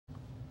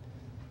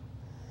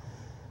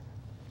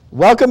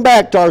Welcome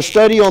back to our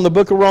study on the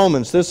book of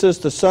Romans. This is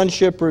the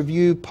Sonship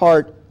Review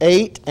Part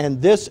 8,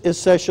 and this is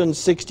session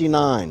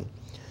 69.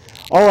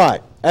 All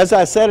right, as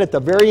I said at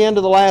the very end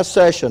of the last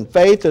session,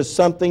 faith is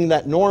something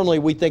that normally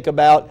we think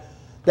about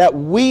that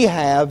we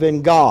have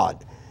in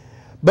God.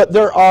 But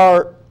there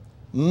are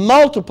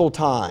multiple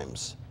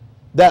times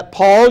that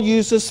Paul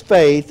uses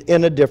faith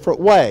in a different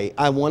way.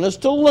 I want us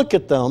to look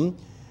at them,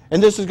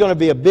 and this is going to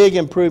be a big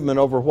improvement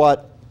over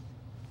what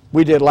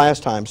we did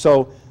last time.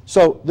 So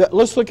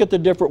let's look at the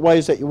different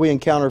ways that we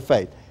encounter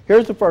faith.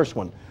 Here's the first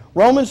one.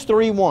 Romans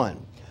 3:1.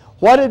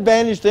 What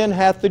advantage then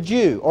hath the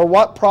Jew, or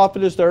what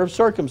profit is there of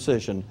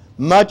circumcision?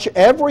 Much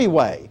every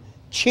way,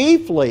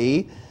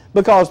 chiefly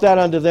because that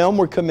unto them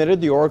were committed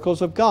the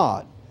oracles of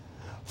God.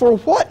 For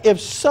what if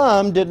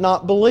some did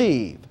not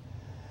believe?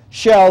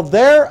 Shall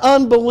their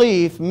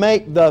unbelief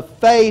make the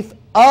faith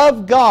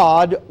of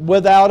God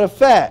without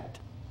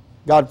effect?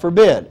 God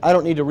forbid. I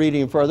don't need to read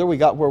any further. We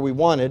got where we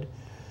wanted.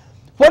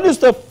 What is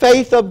the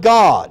faith of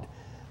God?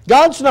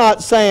 God's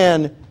not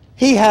saying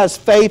He has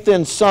faith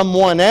in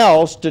someone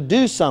else to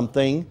do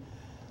something.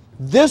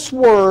 This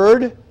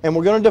word, and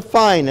we're going to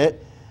define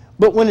it,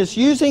 but when it's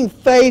using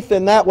faith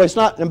in that way, it's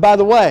not, and by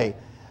the way,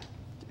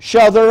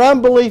 shall their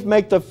unbelief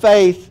make the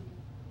faith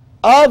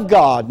of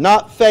God,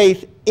 not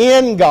faith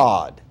in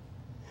God.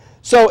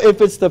 So if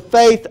it's the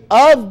faith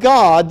of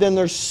God, then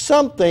there's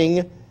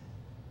something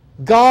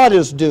God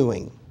is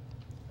doing.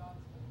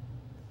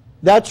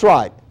 That's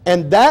right.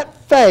 And that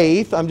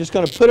faith, I'm just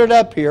going to put it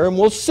up here and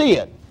we'll see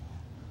it.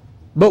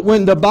 But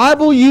when the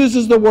Bible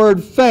uses the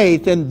word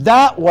faith in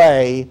that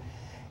way,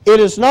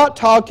 it is not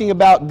talking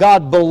about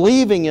God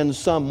believing in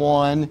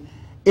someone.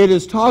 It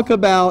is talking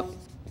about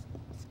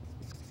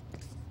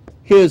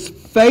His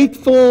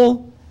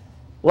faithful,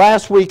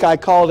 last week I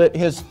called it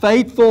His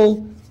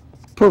faithful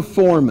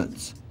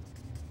performance.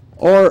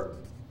 Or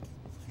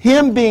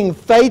Him being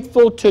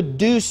faithful to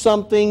do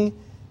something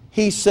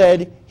He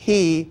said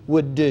He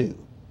would do.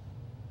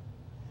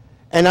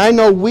 And I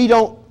know we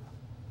don't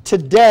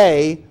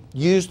today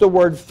use the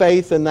word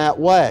faith in that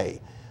way,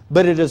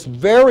 but it is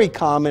very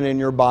common in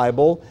your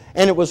Bible,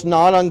 and it was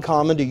not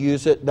uncommon to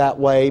use it that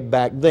way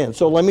back then.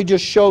 So let me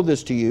just show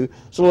this to you,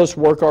 so let's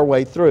work our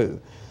way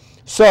through.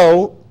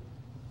 So,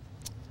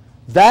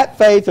 that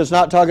faith is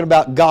not talking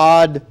about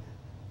God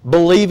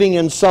believing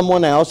in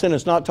someone else, and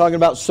it's not talking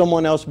about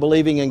someone else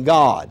believing in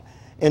God.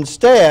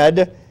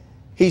 Instead,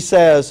 he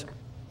says,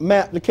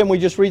 Matt, can we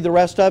just read the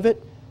rest of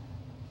it?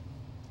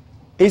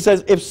 He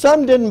says, if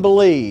some didn't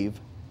believe,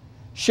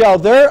 shall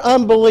their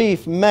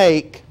unbelief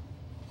make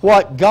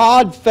what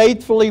God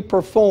faithfully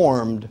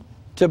performed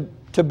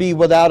to be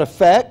without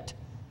effect?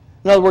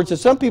 In other words, if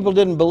some people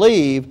didn't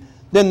believe,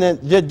 then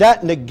did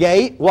that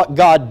negate what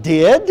God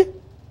did?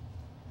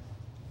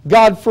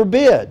 God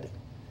forbid.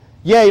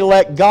 Yea,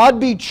 let God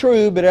be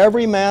true, but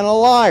every man a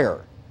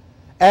liar.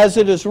 As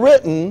it is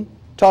written,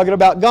 talking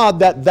about God,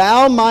 that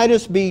thou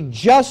mightest be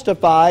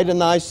justified in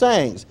thy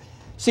sayings.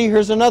 See,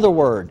 here's another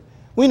word.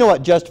 We know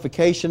what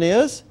justification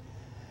is.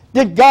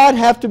 Did God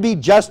have to be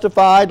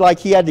justified like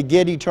He had to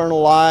get eternal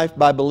life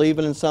by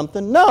believing in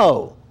something?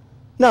 No.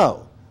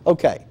 No.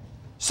 Okay.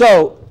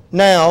 So,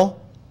 now,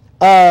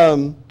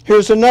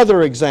 here's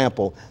another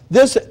example.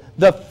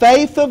 The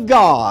faith of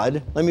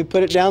God, let me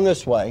put it down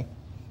this way,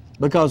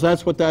 because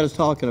that's what that is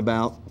talking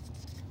about.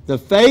 The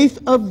faith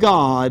of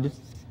God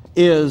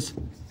is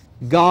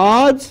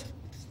God's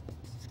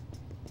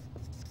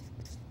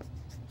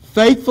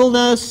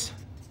faithfulness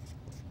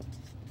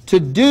to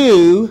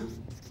do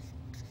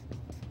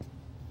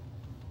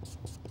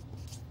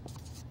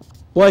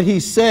what He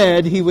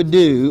said He would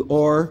do,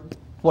 or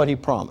what He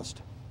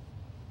promised.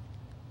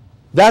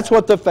 That's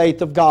what the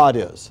faith of God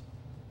is.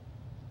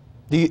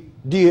 Do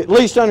you at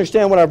least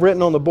understand what I've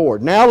written on the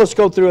board? Now let's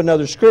go through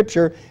another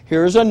scripture.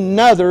 Here's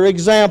another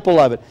example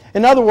of it.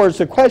 In other words,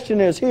 the question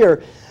is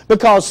here,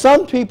 because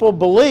some people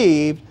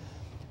believe,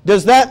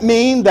 does that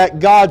mean that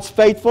God's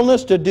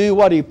faithfulness to do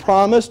what He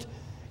promised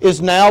is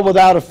now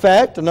without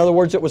effect? In other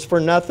words, it was for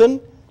nothing?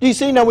 Do you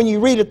see, now when you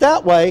read it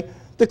that way,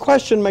 the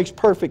question makes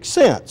perfect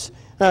sense.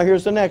 Now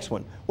here's the next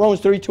one. Romans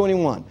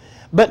 3:21.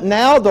 But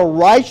now the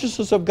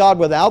righteousness of God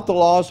without the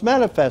law is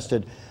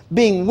manifested,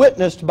 being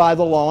witnessed by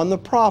the law and the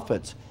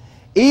prophets.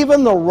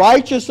 Even the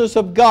righteousness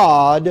of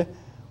God,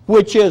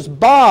 which is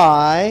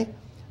by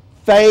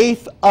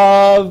faith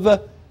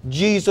of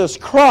Jesus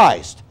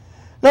Christ.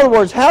 In other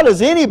words, how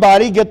does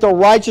anybody get the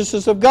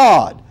righteousness of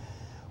God?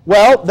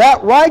 Well,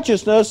 that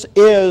righteousness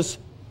is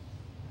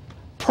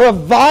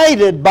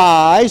provided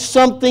by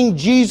something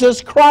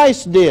Jesus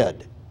Christ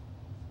did.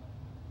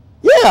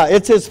 Yeah,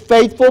 it's His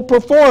faithful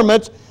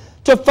performance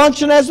to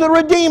function as the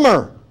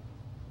Redeemer.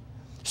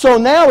 So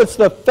now it's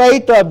the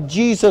faith of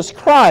Jesus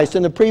Christ.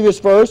 In the previous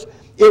verse,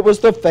 it was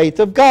the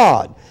faith of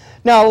God.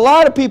 Now, a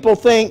lot of people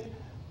think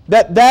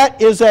that that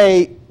is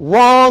a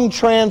wrong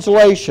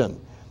translation,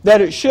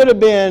 that it should have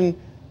been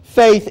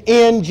faith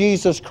in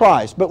Jesus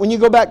Christ. But when you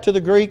go back to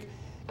the Greek,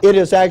 it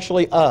is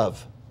actually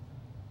of.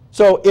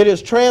 So it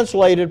is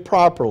translated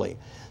properly.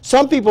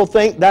 Some people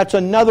think that's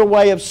another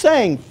way of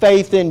saying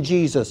faith in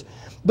Jesus.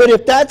 But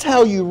if that's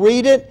how you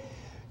read it,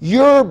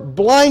 you're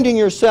blinding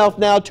yourself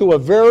now to a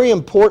very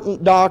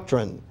important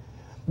doctrine.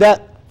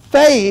 That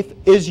faith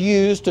is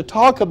used to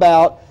talk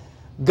about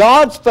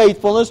God's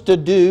faithfulness to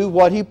do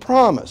what He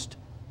promised.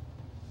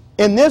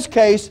 In this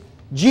case,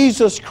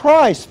 Jesus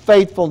Christ's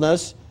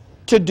faithfulness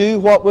to do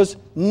what was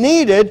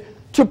needed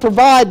to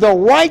provide the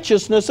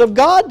righteousness of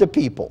God to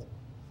people.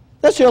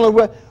 That's the only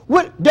way.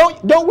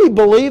 Don't we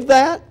believe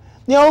that?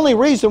 The only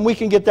reason we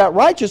can get that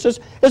righteousness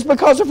is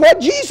because of what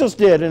Jesus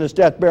did in His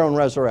death, burial, and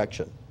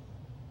resurrection.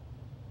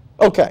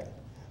 Okay,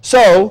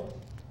 so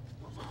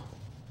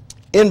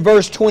in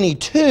verse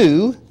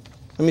 22,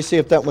 let me see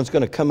if that one's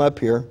going to come up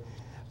here.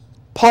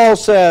 Paul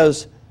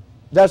says,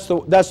 that's the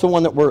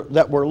one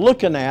that we're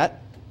looking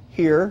at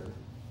here.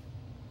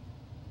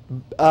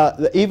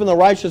 Even the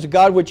righteousness of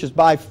God, which is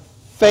by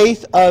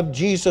faith of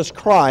Jesus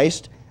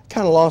Christ.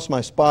 Kind of lost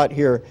my spot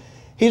here.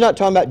 He's not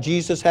talking about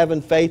Jesus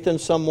having faith in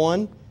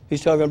someone.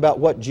 He's talking about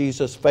what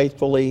Jesus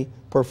faithfully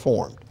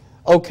performed.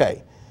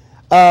 Okay.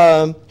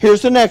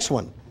 Here's the next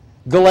one.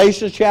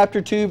 Galatians chapter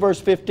 2,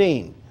 verse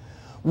 15.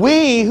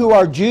 We who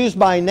are Jews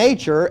by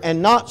nature and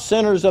not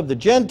sinners of the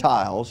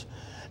Gentiles,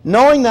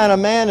 knowing that a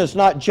man is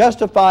not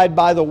justified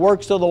by the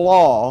works of the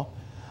law,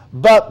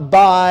 but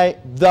by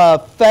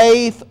the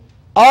faith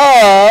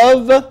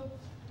of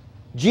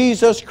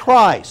Jesus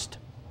Christ.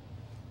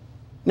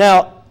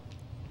 Now,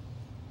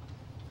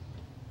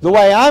 the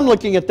way I'm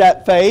looking at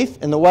that faith,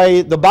 and the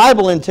way the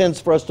Bible intends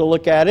for us to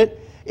look at it,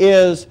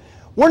 is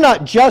we're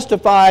not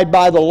justified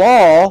by the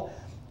law.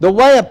 The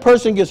way a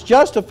person gets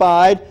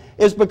justified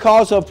is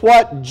because of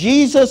what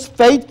Jesus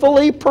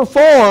faithfully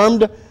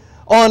performed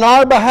on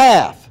our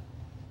behalf.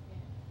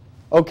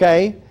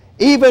 Okay?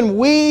 Even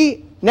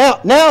we,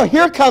 now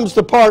here comes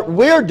the part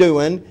we're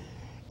doing.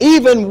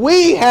 Even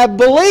we have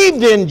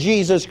believed in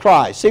Jesus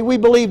Christ. See, we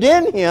believed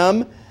in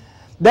Him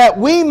that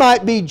we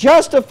might be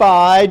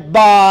justified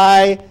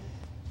by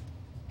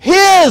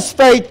His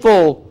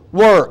faithful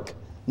work,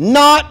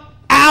 not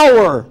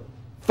our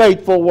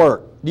faithful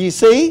work. Do you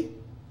see?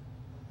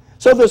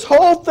 So this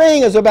whole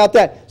thing is about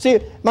that. See,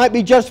 it might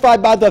be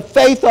justified by the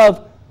faith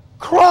of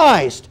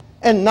Christ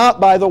and not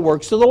by the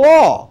works of the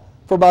law.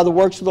 For by the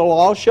works of the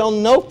law shall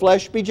no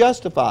flesh be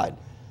justified.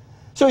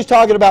 So he's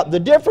talking about the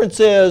difference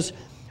is,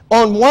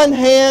 on one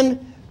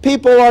hand,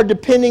 people are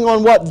depending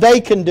on what they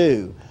can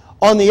do.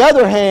 On the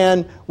other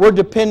hand, we're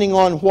depending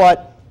on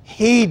what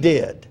He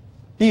did.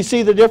 Do you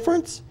see the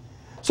difference?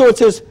 So it's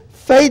His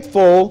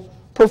faithful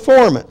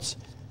performance.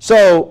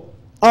 So,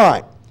 all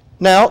right.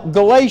 Now,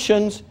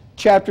 Galatians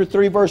chapter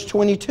 3, verse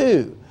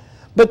 22.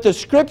 But the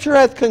Scripture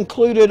hath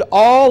concluded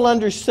all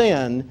under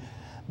sin,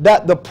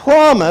 that the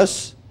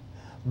promise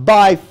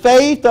by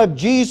faith of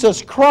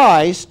Jesus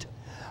Christ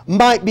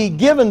might be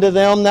given to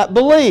them that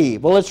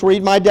believe. Well, let's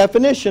read my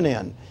definition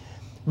in.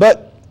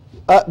 But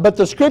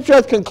the Scripture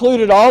hath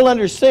concluded all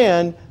under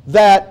sin,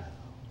 that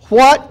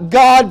what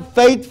God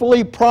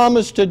faithfully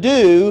promised to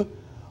do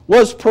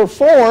was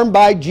performed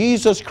by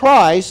Jesus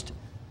Christ,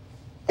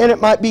 and it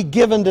might be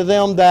given to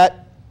them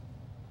that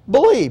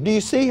believe. Do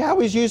you see how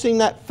he's using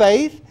that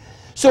faith?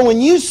 So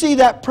when you see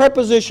that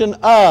preposition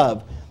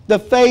of, the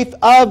faith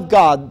of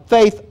God,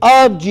 faith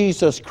of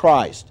Jesus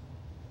Christ,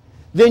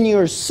 then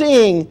you're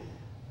seeing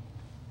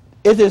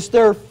it is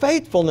their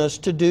faithfulness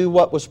to do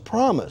what was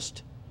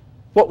promised,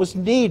 what was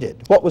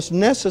needed, what was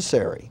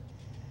necessary.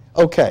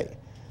 Okay,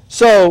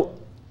 so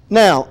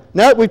now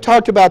that we've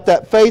talked about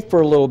that faith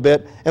for a little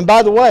bit, and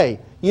by the way,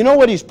 you know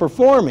what he's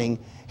performing?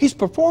 He's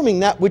performing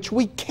that which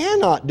we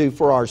cannot do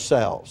for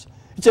ourselves.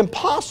 It's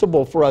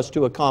impossible for us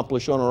to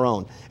accomplish on our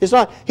own. It's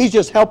not, he's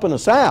just helping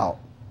us out.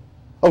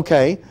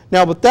 Okay,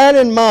 now with that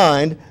in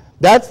mind,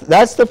 that's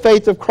the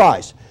faith of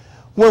Christ.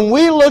 When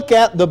we look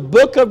at the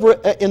book of,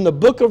 in the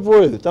book of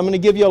Ruth, I'm going to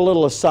give you a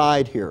little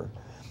aside here.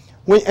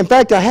 In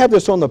fact, I have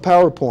this on the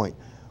PowerPoint.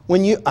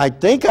 I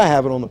think I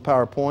have it on the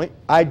PowerPoint.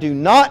 I do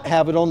not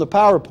have it on the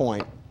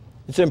PowerPoint.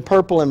 It's in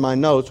purple in my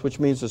notes, which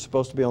means it's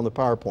supposed to be on the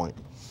PowerPoint.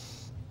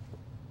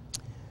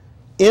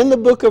 In the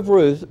book of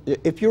Ruth,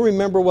 if you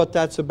remember what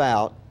that's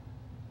about,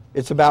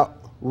 it's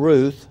about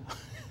Ruth.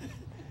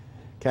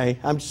 Okay,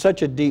 I'm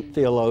such a deep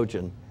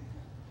theologian.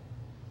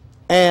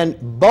 And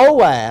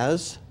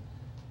Boaz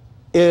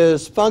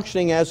is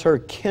functioning as her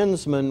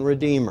kinsman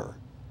redeemer.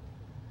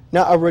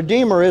 Now, a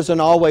redeemer isn't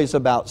always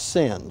about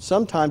sin.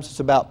 Sometimes it's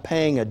about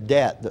paying a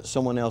debt that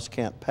someone else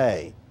can't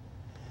pay.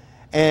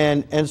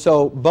 And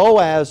so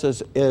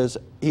Boaz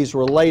he's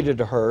related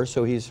to her,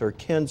 so he's her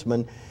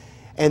kinsman.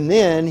 And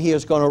then he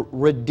is going to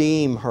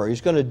redeem her.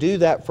 He's going to do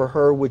that for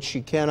her which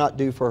she cannot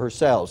do for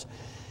herself.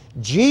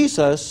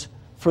 Jesus,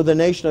 for the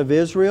nation of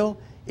Israel,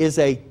 is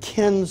a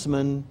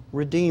kinsman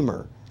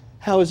redeemer.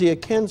 How is he a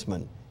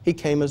kinsman? He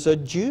came as a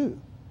Jew.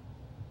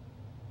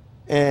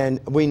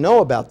 And we know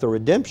about the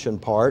redemption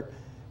part.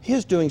 He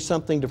is doing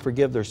something to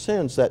forgive their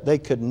sins that they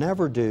could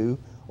never do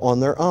on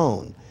their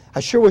own. I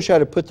sure wish I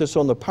had put this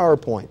on the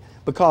PowerPoint,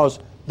 because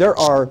there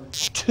are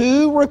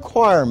two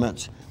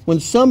requirements when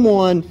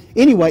someone,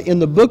 anyway, in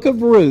the book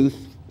of Ruth,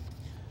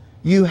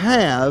 you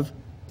have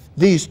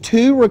these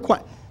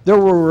there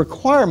were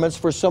requirements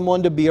for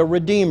someone to be a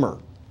redeemer.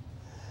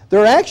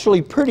 They're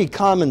actually pretty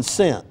common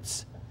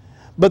sense,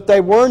 but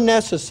they were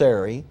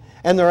necessary,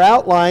 and they're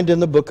outlined in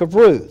the book of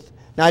Ruth.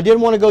 Now, I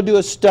didn't want to go do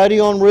a study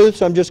on Ruth,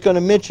 so I'm just going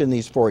to mention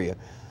these for you.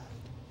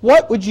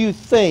 What would you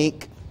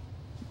think?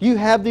 You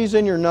have these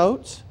in your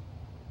notes?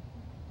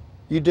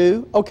 You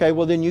do? Okay,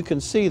 well then you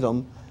can see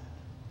them.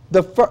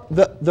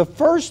 The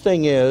first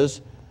thing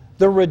is,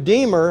 the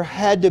Redeemer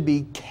had to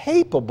be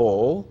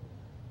capable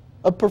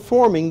of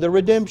performing the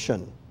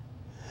redemption.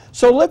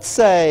 So let's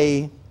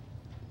say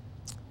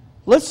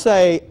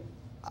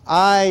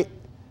I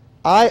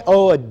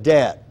owe a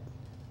debt.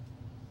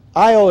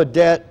 I owe a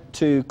debt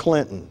to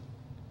Clinton.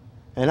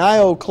 And I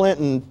owe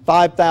Clinton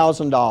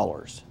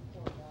 $5,000.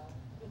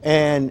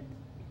 And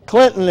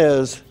Clinton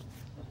is,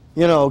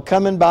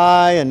 coming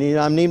by and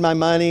I need my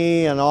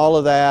money and all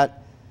of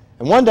that.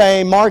 And one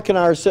day, Mark and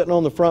I are sitting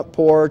on the front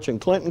porch, and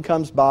Clinton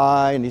comes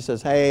by and he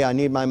says, "Hey, I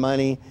need my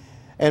money."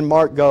 And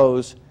Mark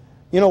goes,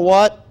 "You know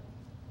what?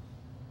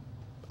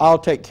 I'll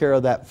take care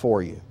of that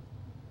for you."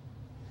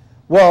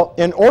 Well,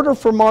 in order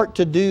for Mark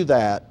to do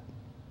that,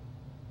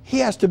 he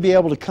has to be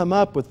able to come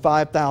up with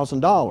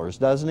 $5,000,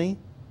 doesn't he?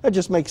 That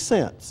just makes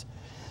sense.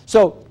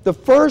 So the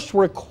first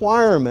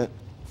requirement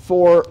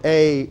for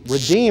a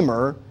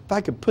redeemer, if I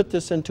could put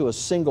this into a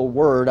single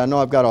word, I know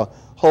I've got a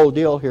whole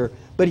deal here,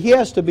 but he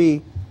has to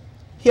be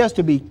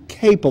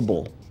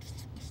capable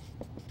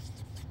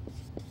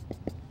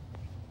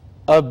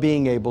of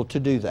being able to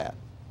do that.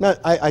 Now,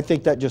 I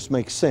think that just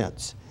makes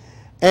sense.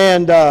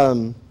 And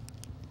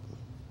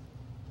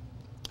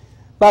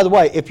by the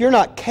way, if you're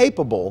not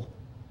capable,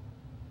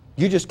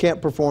 you just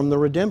can't perform the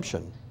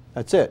redemption.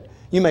 That's it.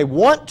 You may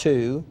want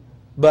to,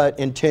 but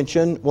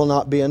intention will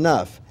not be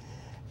enough.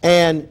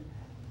 And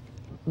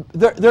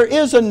there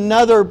is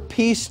another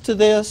piece to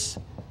this.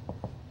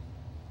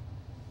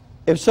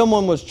 If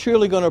someone was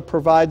truly going to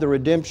provide the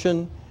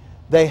redemption,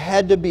 they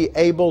had to be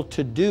able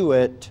to do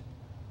it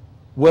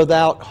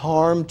without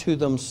harm to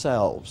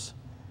themselves.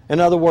 In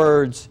other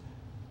words,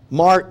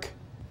 Mark,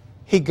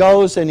 he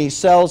goes and he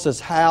sells his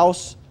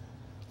house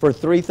for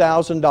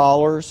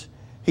 $3,000.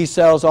 He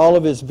sells all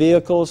of his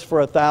vehicles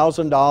for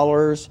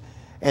 $1,000.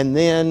 And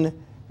then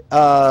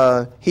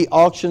he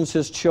auctions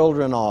his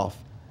children off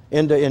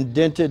into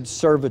indented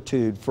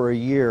servitude for a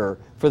year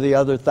for the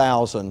other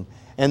 $1,000.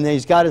 And then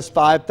he's got his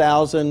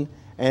 $5,000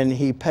 and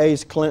he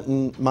pays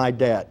Clinton my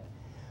debt.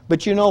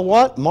 But you know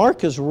what?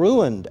 Mark is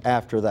ruined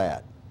after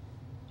that.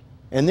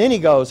 And then he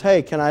goes,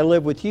 "Hey, can I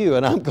live with you?"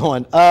 And I'm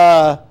going,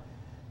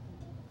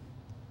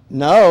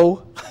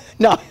 no.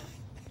 No.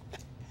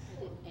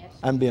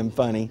 I'm being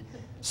funny.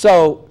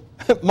 So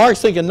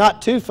Mark's thinking,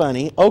 not too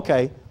funny.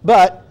 Okay.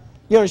 But,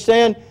 you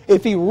understand?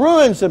 If he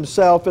ruins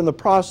himself in the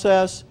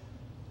process,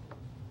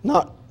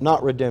 not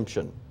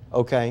redemption.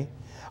 Okay?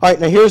 All right,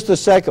 now here's the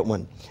second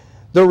one.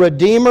 The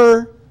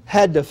Redeemer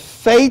had to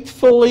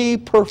faithfully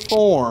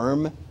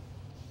perform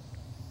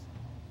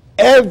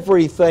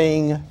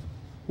everything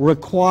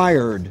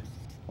required.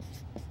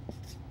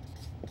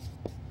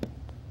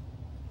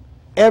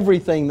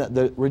 Everything that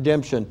the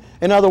redemption.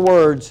 In other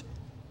words,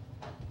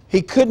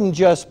 he couldn't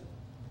just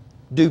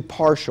do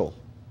partial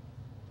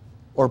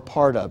or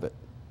part of it.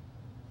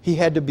 He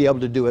had to be able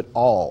to do it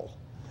all.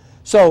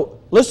 So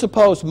let's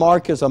suppose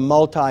Mark is a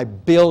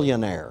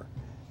multi-billionaire.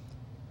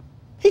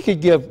 He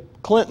could give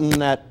Clinton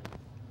that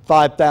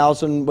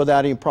 $5,000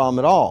 without any problem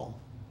at all.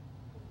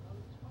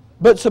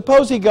 But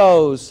suppose he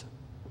goes,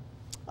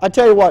 "I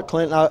tell you what,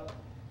 Clinton,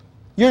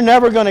 you're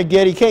never going to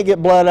get, he can't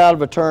get blood out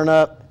of a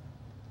turnip,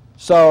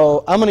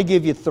 so I'm going to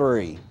give you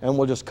 3, and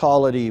we'll just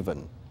call it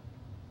even."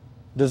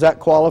 Does that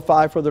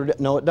qualify for the...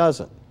 No, it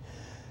doesn't.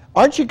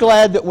 Aren't you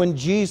glad that when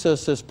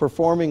Jesus is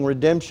performing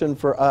redemption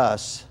for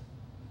us,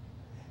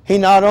 He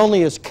not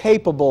only is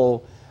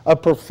capable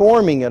of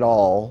performing it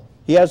all,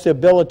 He has the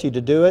ability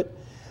to do it,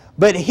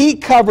 but He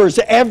covers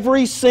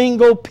every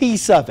single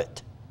piece of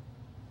it.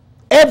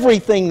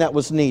 Everything that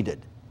was needed.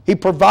 He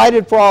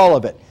provided for all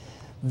of it.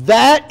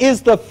 That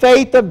is the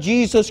faith of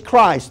Jesus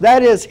Christ.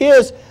 That is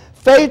His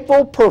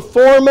faithful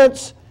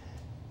performance.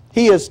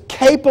 He is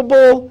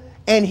capable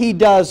and He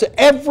does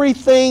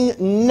everything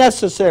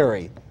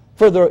necessary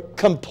for the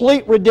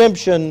complete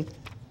redemption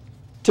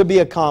to be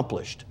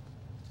accomplished.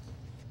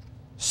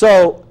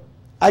 So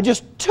I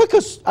just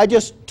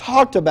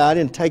talked about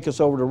it, and take us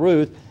over to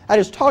Ruth. I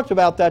just talked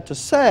about that to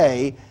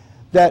say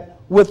that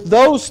with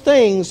those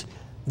things,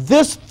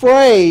 this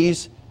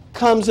phrase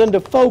comes into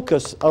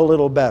focus a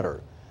little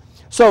better.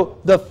 So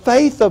the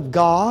faith of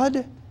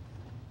God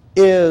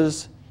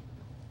is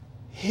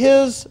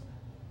His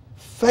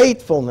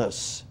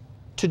faithfulness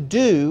to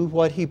do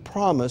what He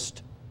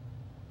promised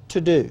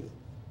to do.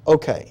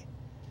 Okay.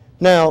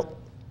 Now,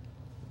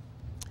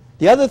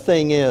 the other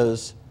thing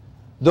is,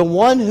 the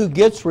one who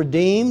gets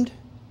redeemed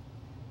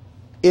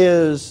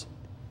is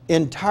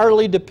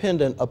entirely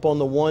dependent upon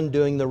the one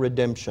doing the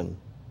redemption.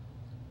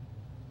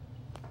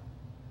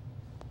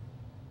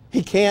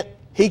 He can't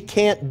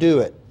do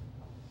it.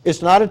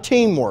 It's not a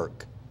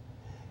teamwork.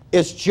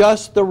 It's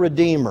just the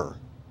Redeemer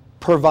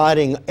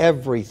providing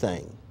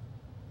everything.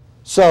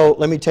 So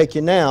let me take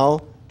you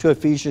now to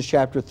Ephesians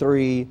chapter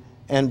 3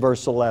 and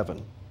verse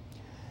 11.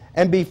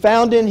 And be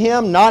found in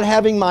Him, not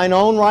having mine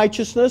own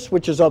righteousness,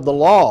 which is of the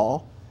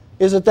law.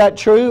 Isn't that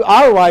true?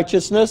 Our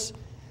righteousness,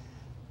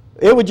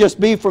 it would just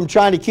be from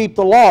trying to keep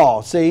the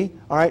law, see?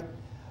 All right?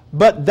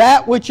 But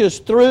that which is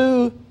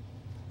through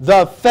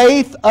the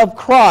faith of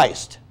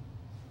Christ,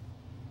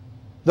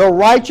 the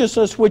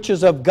righteousness which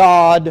is of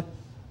God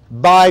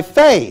by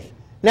faith.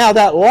 Now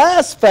that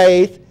last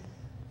faith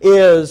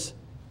is,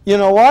 you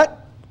know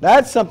what?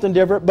 That's something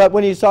different. But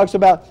when he talks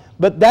about,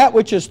 but that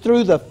which is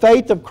through the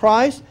faith of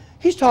Christ,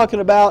 he's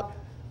talking about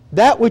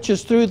that which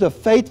is through the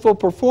faithful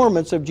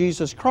performance of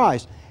Jesus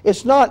Christ.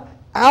 It's not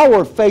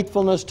our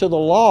faithfulness to the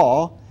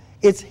law,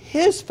 it's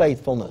His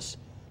faithfulness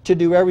to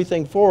do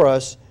everything for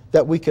us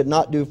that we could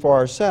not do for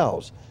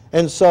ourselves.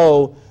 And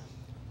so,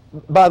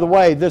 by the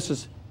way, this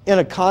is in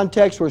a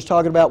context where it's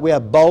talking about we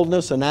have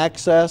boldness and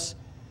access.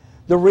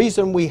 The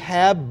reason we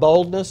have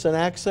boldness and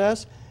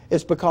access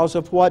is because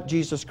of what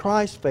Jesus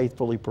Christ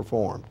faithfully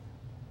performed.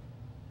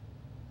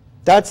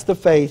 That's the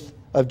faith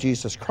of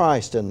Jesus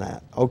Christ in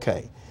that.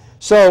 Okay.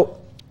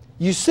 So,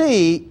 you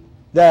see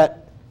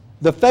that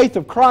the faith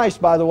of Christ,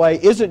 by the way,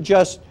 isn't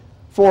just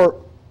for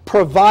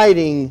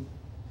providing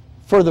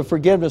for the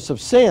forgiveness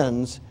of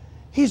sins.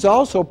 He's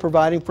also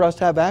providing for us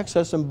to have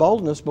access and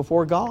boldness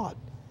before God.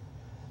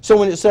 So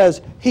when it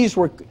says he's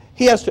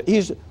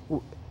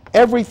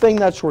everything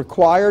that's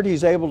required,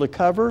 He's able to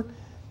cover,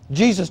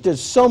 Jesus did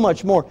so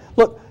much more.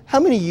 Look,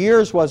 how many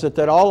years was it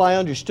that all I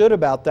understood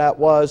about that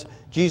was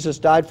Jesus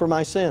died for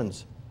my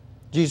sins?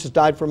 Jesus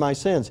died for my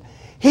sins.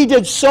 He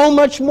did so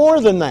much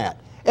more than that.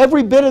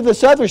 Every bit of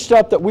this other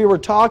stuff that we were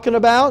talking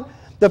about,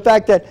 the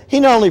fact that He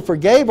not only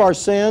forgave our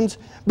sins,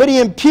 but He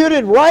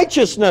imputed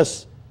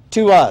righteousness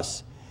to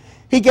us.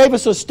 He gave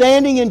us a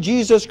standing in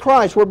Jesus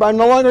Christ, whereby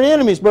no longer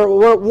enemies, but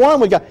we're at one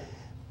with God.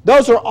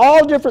 Those are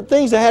all different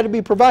things that had to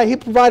be provided. He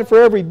provided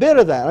for every bit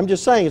of that. I'm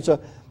just saying it's a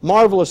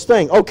marvelous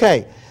thing.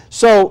 Okay,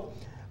 so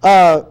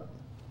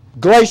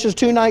Galatians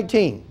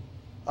 2:19.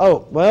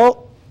 Oh,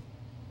 well,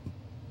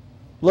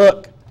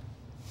 look.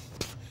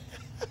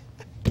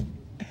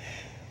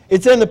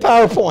 It's in the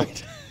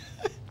PowerPoint.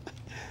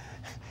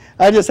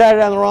 I just had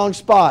it on the wrong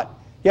spot.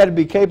 You had to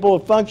be capable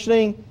of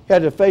functioning. You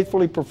had to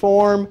faithfully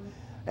perform.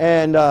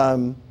 And,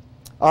 all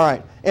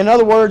right. In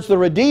other words, the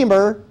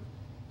Redeemer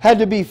had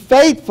to be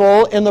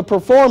faithful in the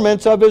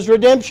performance of His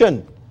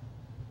redemption.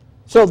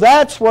 So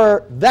that's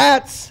where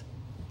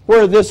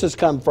this has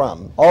come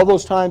from. All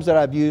those times that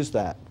I've used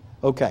that.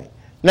 Okay.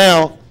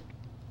 Now,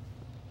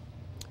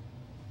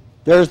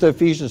 there's the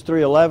Ephesians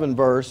 3:11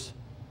 verse.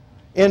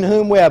 In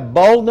whom we have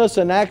boldness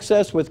and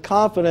access with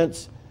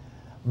confidence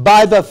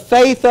by the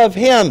faith of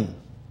Him.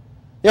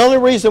 The only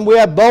reason we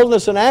have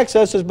boldness and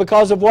access is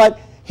because of what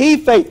He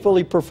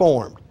faithfully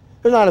performed.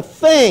 There's not a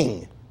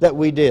thing that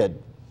we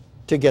did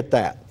to get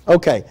that.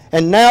 Okay,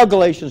 and now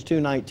Galatians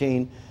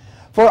 2:19.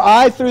 For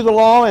I through the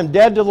law am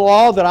dead to the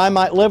law that I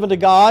might live unto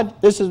God.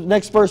 This is the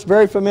next verse,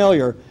 very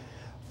familiar.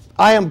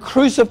 I am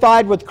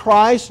crucified with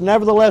Christ,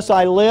 nevertheless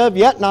I live,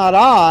 yet not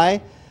I,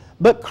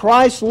 but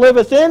Christ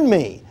liveth in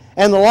me.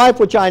 And the life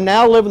which I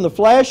now live in the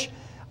flesh,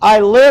 I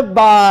live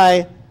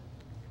by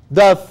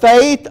the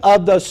faith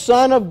of the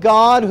Son of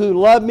God who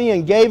loved me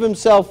and gave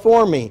Himself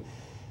for me.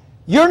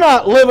 You're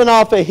not living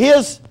off of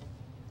His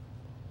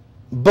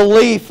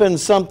belief in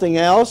something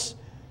else.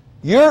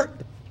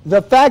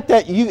 The fact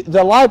that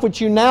the life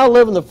which you now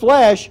live in the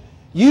flesh,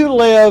 you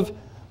live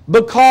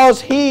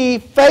because He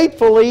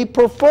faithfully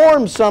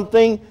performed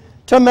something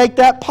to make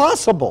that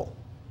possible.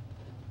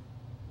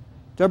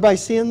 Is everybody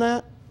seeing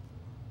that?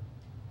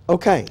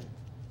 Okay.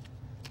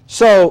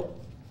 So,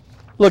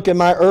 look, in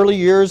my early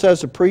years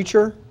as a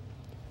preacher,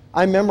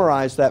 I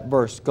memorized that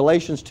verse,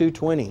 Galatians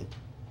 2:20.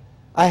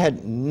 I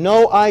had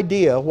no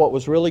idea what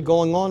was really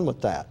going on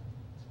with that.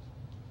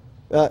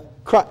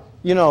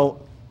 You know,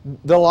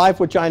 the life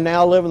which I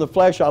now live in the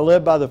flesh, I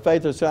live by the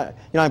faith of God.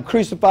 You know, I'm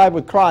crucified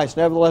with Christ,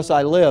 nevertheless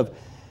I live.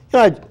 You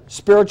know,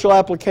 spiritual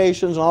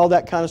applications and all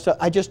that kind of stuff.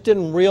 I just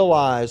didn't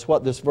realize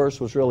what this verse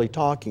was really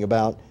talking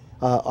about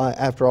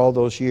after all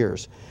those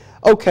years.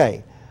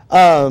 Okay.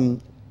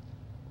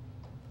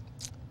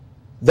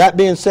 That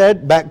being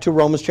said, back to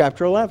Romans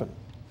chapter 11,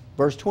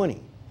 verse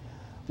 20.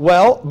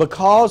 Well,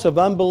 because of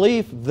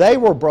unbelief, they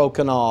were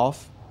broken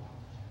off,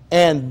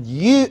 and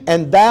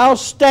thou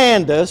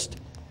standest.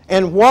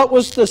 And what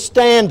was the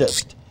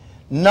standest?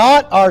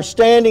 Not our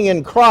standing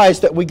in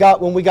Christ that we got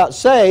when we got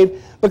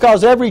saved,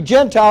 because every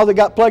Gentile that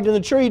got plugged in the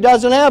tree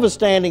doesn't have a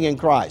standing in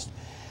Christ.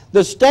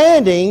 The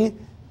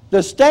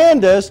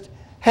standest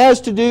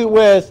has to do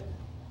with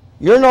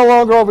you're no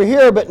longer over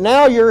here, but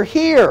now you're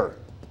here.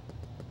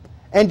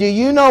 And do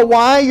you know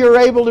why you're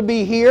able to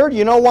be here? Do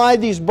you know why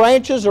these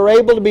branches are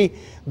able to be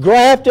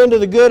grafted into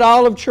the good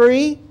olive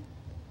tree?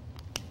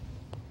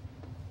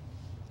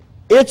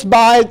 It's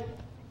by,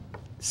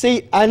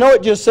 see, I know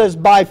it just says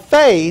by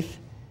faith,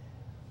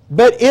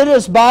 but it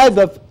is by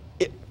the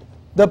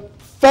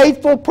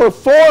faithful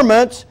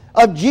performance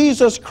of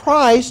Jesus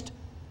Christ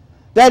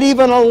that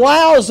even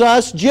allows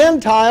us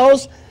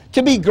Gentiles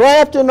to be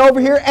grafted over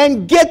here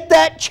and get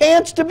that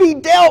chance to be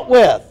dealt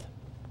with.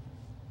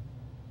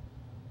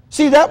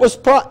 See,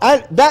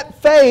 that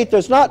faith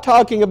is not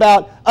talking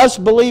about us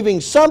believing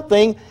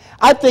something.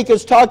 I think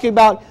it's talking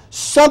about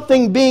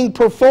something being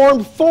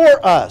performed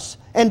for us.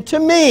 And to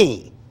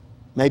me,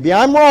 maybe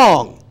I'm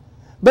wrong,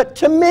 but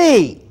to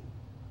me,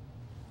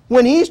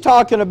 when he's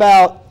talking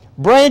about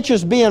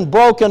branches being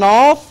broken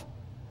off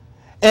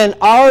and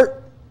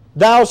art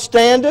thou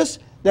standest,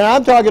 then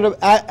I'm talking about,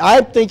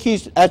 I think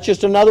that's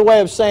just another way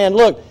of saying,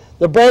 look,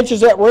 the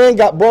branches that we're in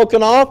got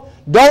broken off.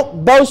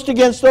 Don't boast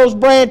against those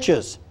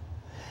branches.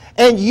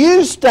 And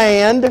you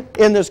stand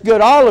in this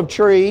good olive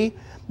tree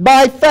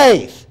by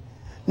faith.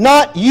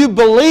 Not you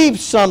believe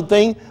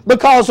something,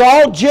 because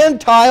all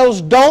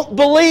Gentiles don't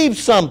believe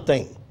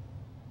something.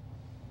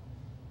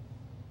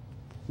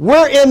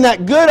 We're in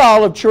that good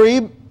olive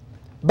tree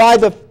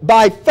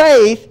by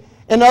faith.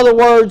 In other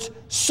words,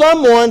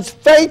 someone's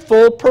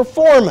faithful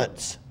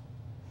performance.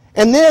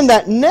 And then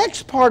that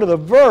next part of the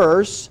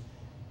verse,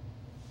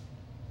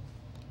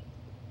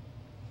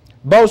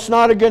 boast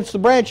not against the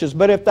branches,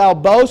 but if thou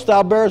boast,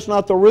 thou bearest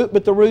not the root,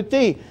 but the root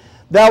thee.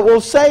 Thou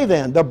wilt say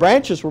then, the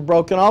branches were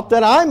broken off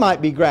that I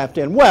might be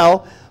grafted in.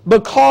 Well,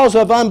 because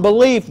of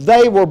unbelief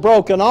they were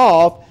broken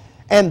off,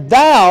 and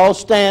thou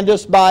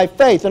standest by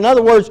faith. In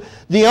other words,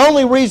 the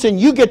only reason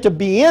you get to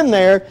be in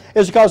there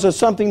is because of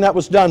something that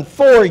was done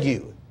for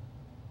you.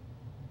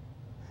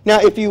 Now,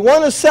 if you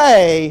want to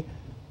say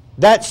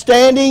that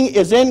standing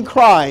is in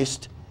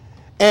Christ,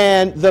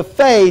 and the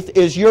faith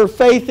is your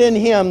faith in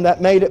Him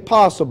that made it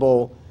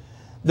possible,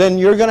 then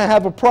you're going to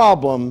have a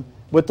problem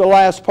with the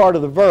last part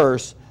of the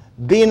verse,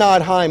 be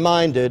not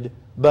high-minded,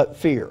 but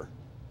fear.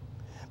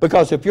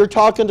 Because if you're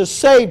talking to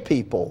saved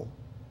people,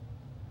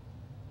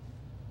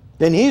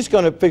 then he's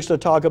going to fix to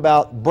talk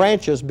about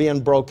branches being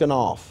broken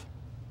off.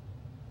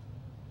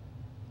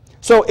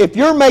 So if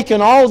you're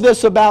making all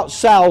this about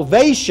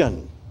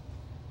salvation,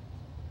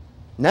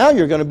 now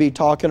you're going to be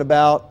talking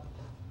about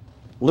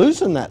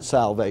losing that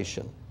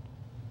salvation.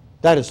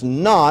 That is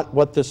not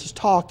what this is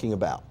talking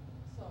about.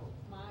 So,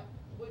 Mike,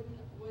 wouldn't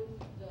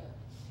the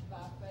by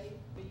faith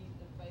be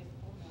the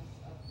faithfulness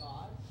of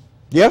God?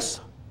 Yes.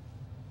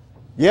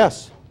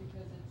 Yes.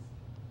 Because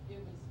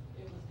it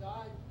was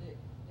God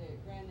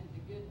that granted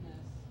the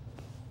goodness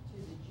to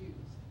the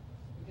Jews,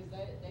 because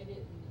they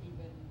didn't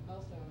even,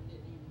 most of them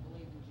didn't even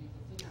believe in Jesus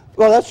anyway.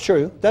 Well, that's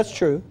true. That's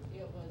true.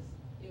 It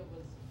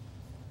was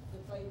the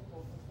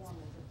faithful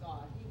performance of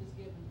God. He was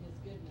giving His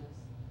goodness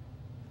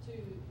to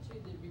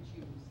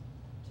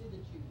the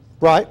Jews.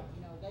 Right.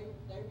 You know,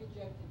 they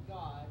rejected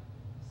God,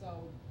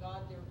 so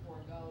God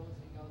therefore goes,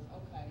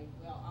 okay,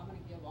 well, I'm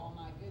going to give all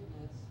my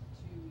goodness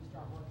to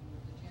start working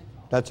with the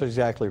Gentiles. That's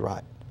exactly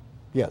right.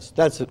 Yes,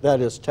 that's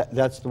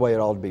the way it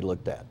ought to be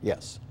looked at.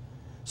 Yes.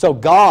 So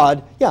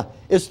God, yeah,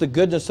 it's the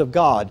goodness of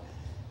God.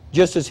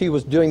 Just as He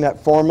was doing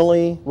that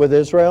formerly with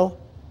Israel,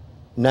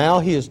 now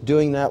He is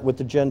doing that with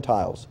the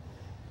Gentiles.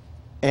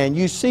 And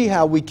you see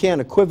how we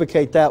can't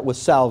equivocate that with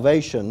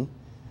salvation,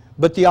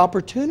 but the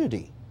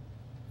opportunity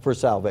for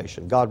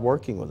salvation, God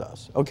working with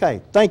us.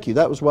 Okay, thank you.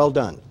 That was well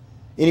done.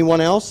 Anyone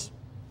else?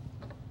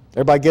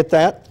 Everybody get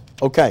that?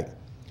 Okay.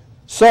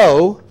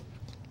 So,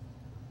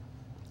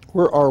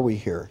 where are we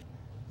here?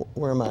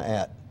 Where am I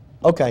at?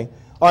 Okay.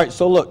 All right,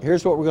 so look,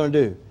 here's what we're going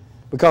to do.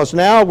 Because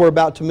now we're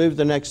about to move to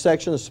the next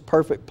section. This is a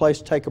perfect place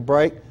to take a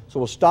break. So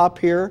we'll stop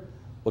here,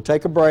 we'll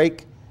take a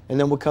break, and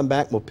then we'll come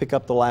back and we'll pick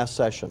up the last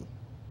session. Do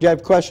you have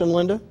a question,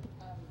 Linda?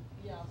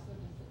 Yeah, so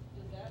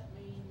does that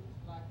mean,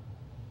 like,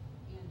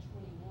 in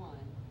 21,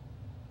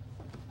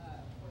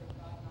 where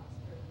God not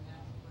spared the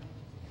natural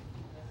branches and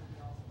keep us and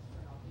also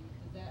spared all these,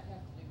 does that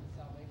have to do with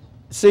salvation?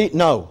 See,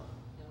 no.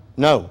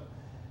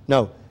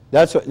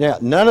 That's what, yeah,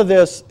 none of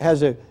this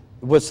has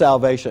with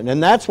salvation.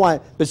 And that's why,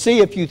 but see,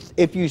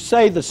 if you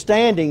say the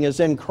standing is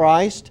in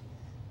Christ,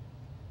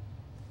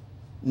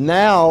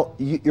 now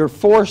you're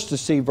forced to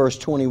see verse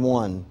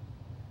 21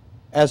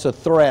 as a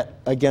threat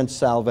against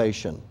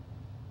salvation.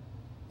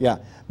 Yeah.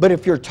 But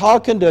if you're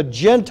talking to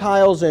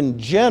Gentiles in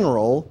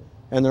general,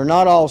 and they're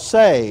not all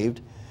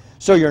saved,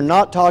 so you're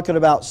not talking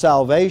about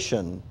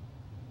salvation,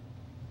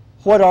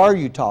 what are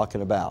you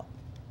talking about?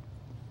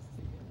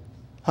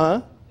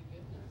 Huh?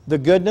 The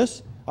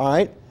goodness? All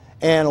right.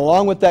 And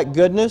along with that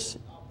goodness,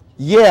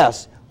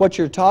 yes, what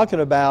you're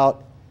talking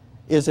about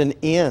is an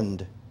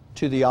end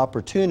to the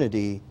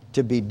opportunity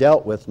to be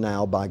dealt with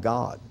now by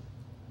God.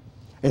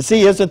 And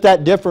see, isn't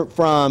that different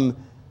from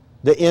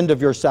the end of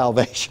your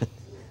salvation?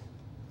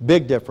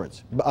 Big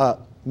difference.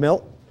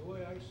 Milt? The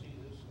way I see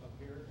this up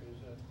here is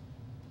that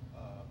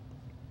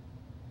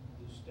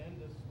the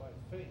standeth by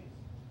faith,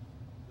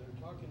 they're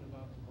talking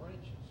about the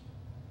branches.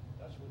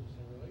 That's what it's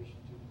in relation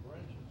to, the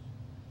branches.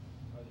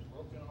 Are they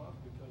broken off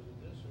because of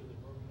this, or are they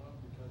broken off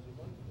because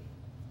of unbelief?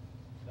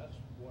 That's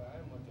why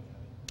I'm looking at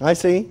it. I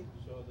see.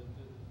 So that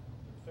the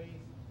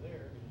faith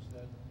there is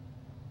that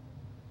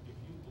if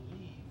you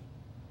believe,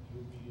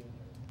 you'll be in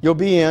there. You'll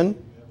be in. If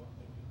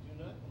you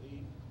do not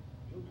believe,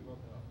 you'll be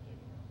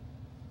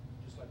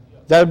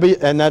That would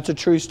be, and that's a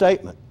true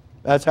statement.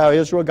 That's how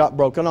Israel got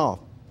broken off.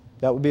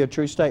 That would be a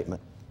true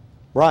statement.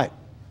 Right.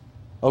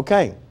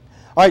 Okay.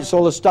 All right,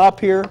 so let's stop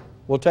here.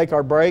 We'll take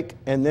our break,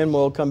 and then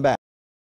we'll come back.